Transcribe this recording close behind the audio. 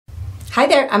Hi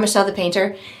there, I'm Michelle the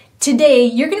Painter. Today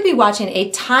you're going to be watching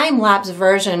a time-lapse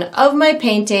version of my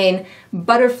painting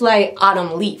Butterfly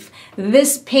Autumn Leaf.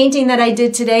 This painting that I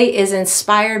did today is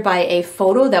inspired by a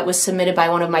photo that was submitted by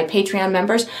one of my Patreon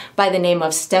members by the name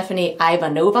of Stephanie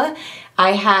Ivanova.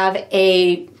 I have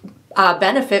a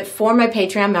benefit for my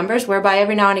Patreon members whereby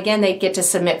every now and again they get to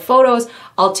submit photos.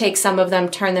 I'll take some of them,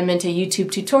 turn them into YouTube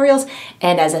tutorials,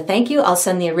 and as a thank you I'll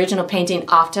send the original painting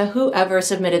off to whoever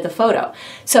submitted the photo.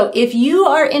 So if you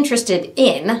are interested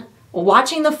in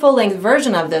watching the full-length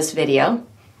version of this video,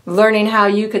 learning how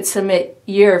you could submit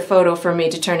your photo for me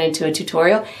to turn into a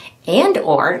tutorial, and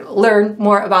or learn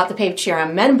more about the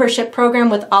Patreon membership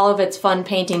program with all of its fun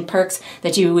painting perks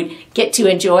that you would get to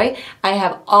enjoy, I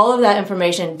have all of that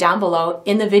information down below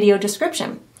in the video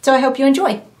description. So I hope you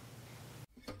enjoy.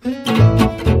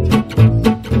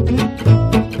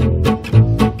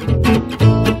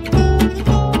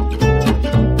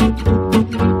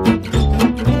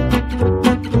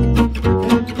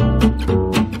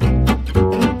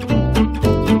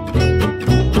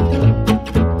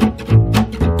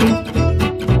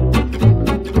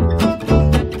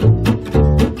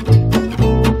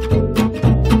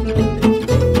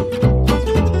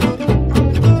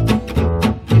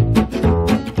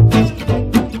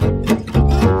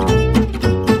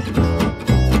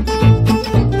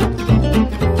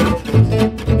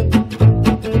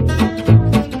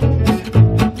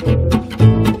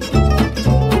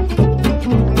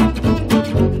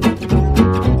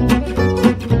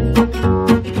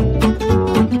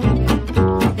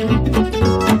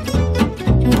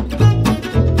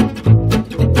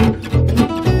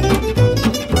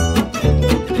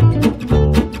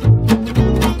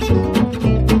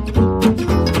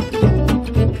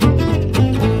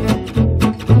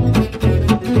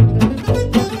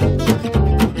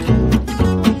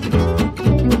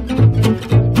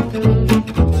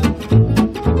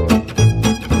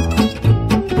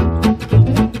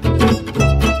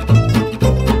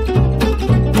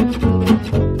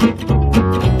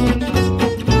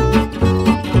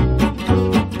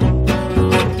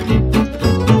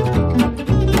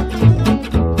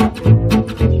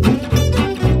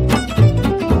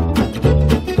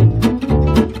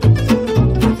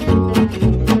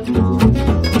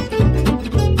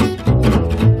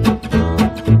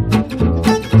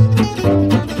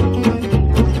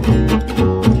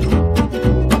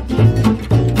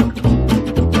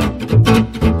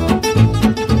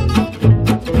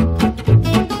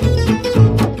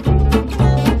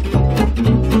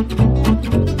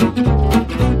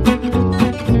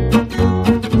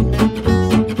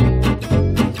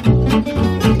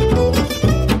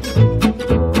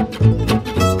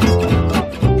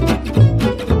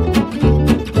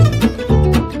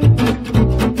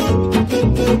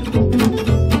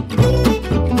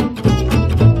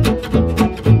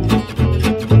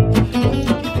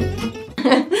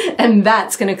 And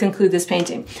that's going to conclude this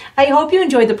painting. I hope you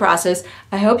enjoyed the process.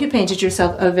 I hope you painted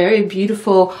yourself a very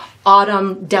beautiful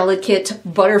autumn delicate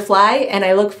butterfly, and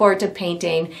I look forward to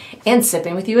painting and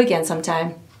sipping with you again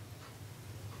sometime.